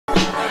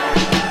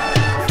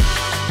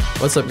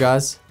What's up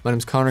guys, my name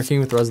is Connor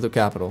King with Resolute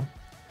Capital.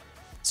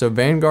 So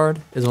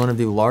Vanguard is one of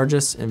the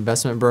largest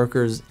investment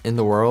brokers in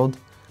the world,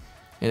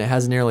 and it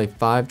has nearly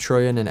 $5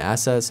 trillion in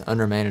assets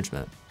under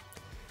management.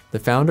 The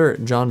founder,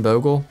 John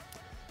Bogle,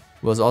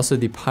 was also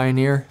the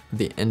pioneer of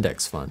the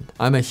index fund.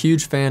 I'm a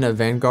huge fan of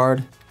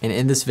Vanguard, and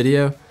in this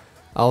video,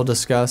 I'll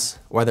discuss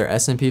why their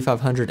S&P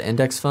 500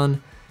 index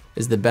fund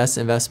is the best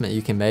investment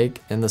you can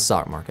make in the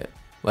stock market.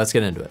 Let's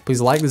get into it.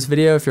 Please like this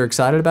video if you're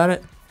excited about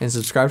it, and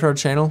subscribe to our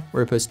channel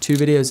where we post 2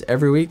 videos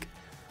every week.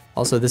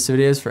 Also, this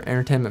video is for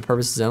entertainment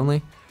purposes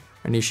only,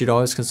 and you should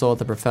always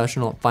consult a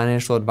professional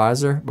financial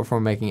advisor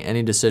before making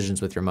any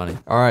decisions with your money.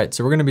 All right,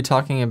 so we're gonna be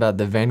talking about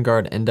the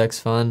Vanguard index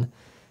fund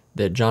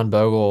that John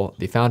Bogle,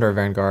 the founder of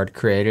Vanguard,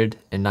 created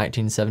in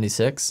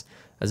 1976,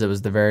 as it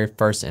was the very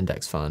first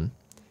index fund.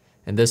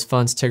 And this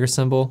fund's ticker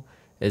symbol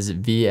is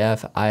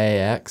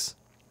VFIAX,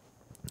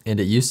 and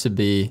it used to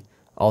be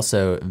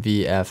also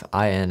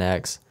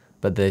VFINX,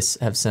 but they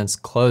have since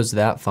closed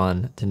that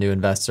fund to new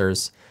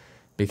investors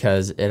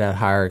because it had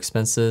higher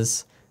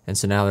expenses, and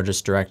so now they're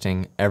just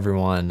directing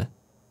everyone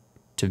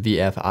to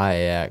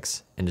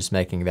VFIAX and just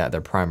making that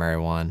their primary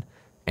one,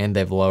 and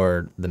they've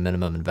lowered the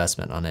minimum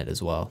investment on it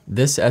as well.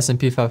 This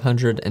S&P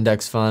 500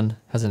 index fund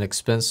has an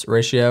expense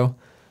ratio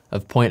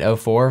of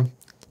 0.04,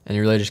 and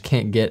you really just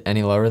can't get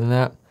any lower than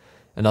that.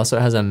 And also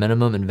it has a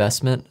minimum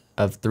investment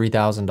of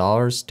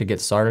 $3,000 to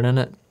get started in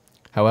it.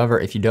 However,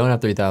 if you don't have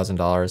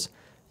 $3,000,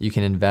 you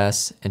can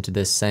invest into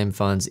this same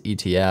fund's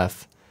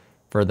ETF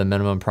for the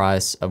minimum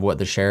price of what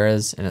the share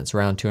is, and it's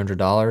around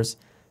 $200.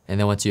 And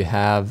then once you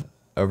have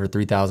over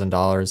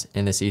 $3,000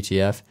 in this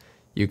ETF,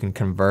 you can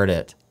convert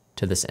it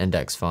to this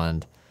index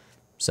fund.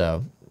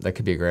 So that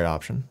could be a great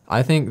option.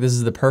 I think this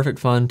is the perfect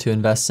fund to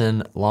invest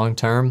in long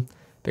term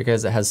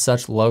because it has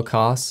such low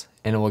costs,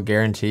 and it will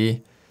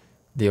guarantee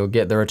that you'll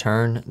get the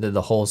return that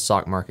the whole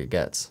stock market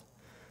gets.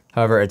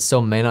 However, it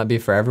still may not be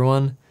for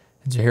everyone.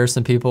 And so here are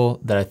some people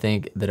that I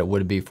think that it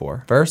would be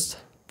for. First,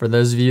 for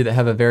those of you that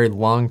have a very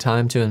long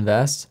time to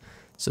invest,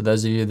 so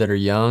those of you that are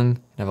young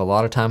and have a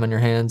lot of time on your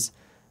hands,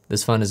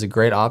 this fund is a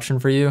great option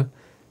for you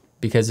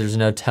because there's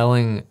no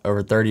telling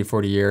over 30,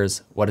 40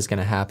 years what is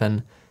gonna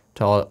happen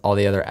to all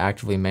the other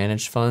actively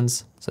managed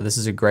funds. So this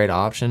is a great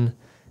option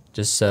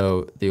just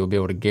so that you'll be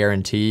able to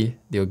guarantee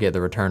that you'll get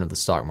the return of the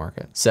stock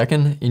market.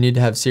 Second, you need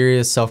to have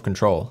serious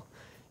self-control.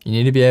 You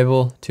need to be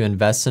able to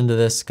invest into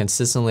this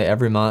consistently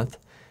every month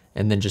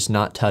and then just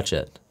not touch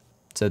it.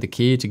 So the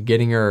key to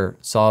getting your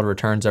solid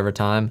returns over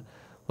time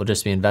will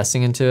just be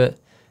investing into it,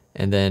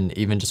 and then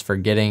even just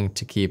forgetting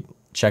to keep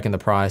checking the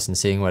price and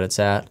seeing what it's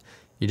at.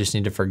 You just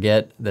need to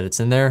forget that it's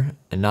in there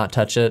and not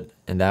touch it,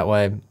 and that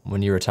way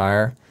when you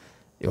retire,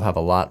 you'll have a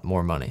lot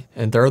more money.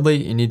 And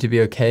thirdly, you need to be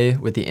okay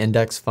with the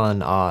index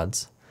fund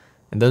odds.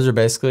 And those are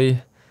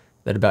basically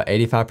that about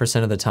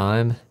 85% of the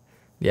time,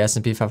 the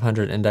S&P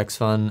 500 index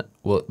fund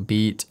will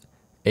beat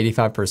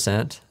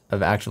 85%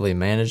 of actively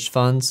managed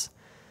funds.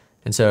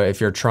 And so if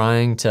you're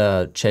trying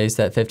to chase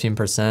that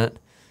 15%,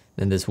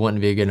 then this wouldn't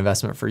be a good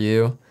investment for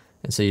you.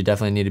 And so you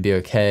definitely need to be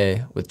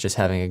okay with just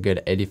having a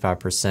good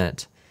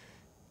 85%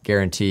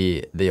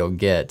 guarantee that you'll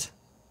get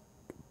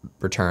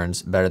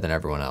returns better than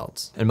everyone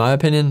else. In my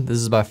opinion, this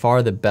is by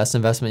far the best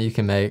investment you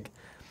can make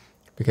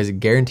because it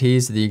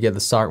guarantees that you get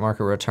the stock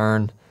market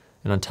return.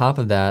 And on top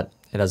of that,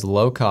 it has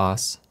low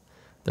costs.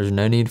 There's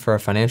no need for a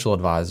financial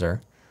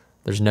advisor.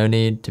 There's no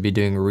need to be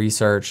doing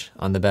research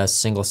on the best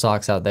single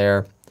stocks out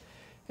there.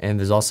 And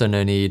there's also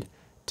no need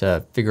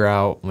to figure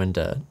out when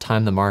to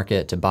time the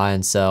market to buy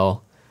and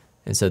sell.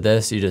 And so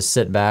this, you just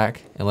sit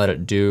back and let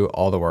it do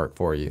all the work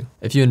for you.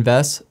 If you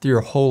invest through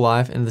your whole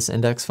life in this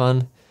index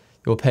fund,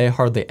 you'll pay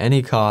hardly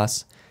any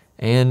costs,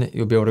 and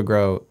you'll be able to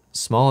grow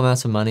small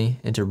amounts of money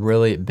into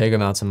really big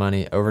amounts of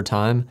money over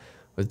time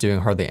with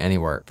doing hardly any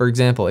work. For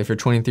example, if you're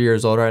 23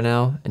 years old right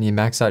now and you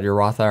max out your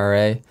Roth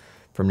IRA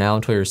from now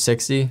until you're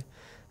 60,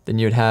 then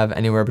you'd have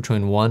anywhere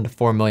between $1 to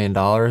 $4 million,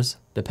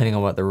 depending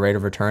on what the rate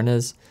of return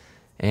is,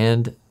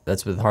 and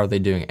that's with hardly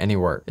doing any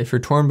work. If you're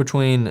torn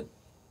between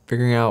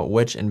figuring out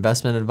which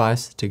investment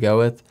advice to go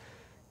with,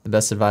 the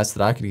best advice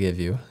that I could give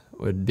you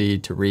would be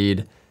to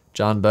read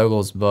John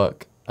Bogle's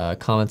book,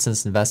 Common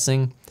Sense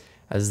Investing,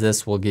 as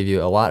this will give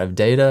you a lot of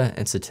data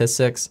and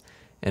statistics,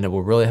 and it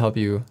will really help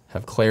you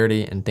have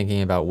clarity in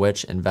thinking about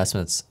which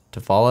investments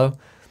to follow.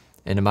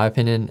 And in my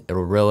opinion, it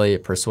will really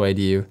persuade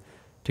you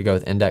to go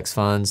with index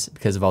funds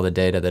because of all the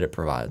data that it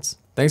provides.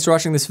 Thanks for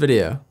watching this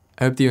video.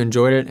 I hope that you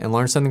enjoyed it and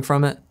learned something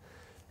from it.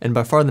 And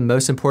by far the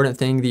most important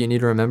thing that you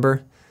need to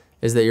remember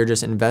is that you're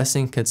just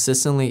investing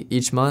consistently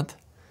each month.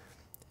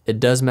 It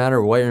does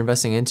matter what you're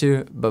investing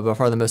into, but by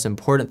far the most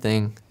important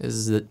thing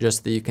is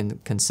just that you can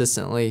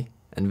consistently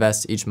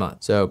invest each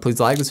month. So please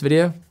like this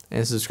video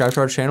and subscribe to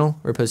our channel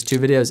where we post 2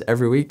 videos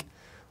every week.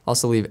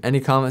 Also leave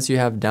any comments you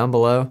have down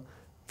below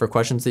for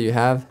questions that you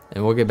have,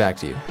 and we'll get back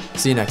to you.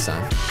 See you next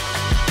time.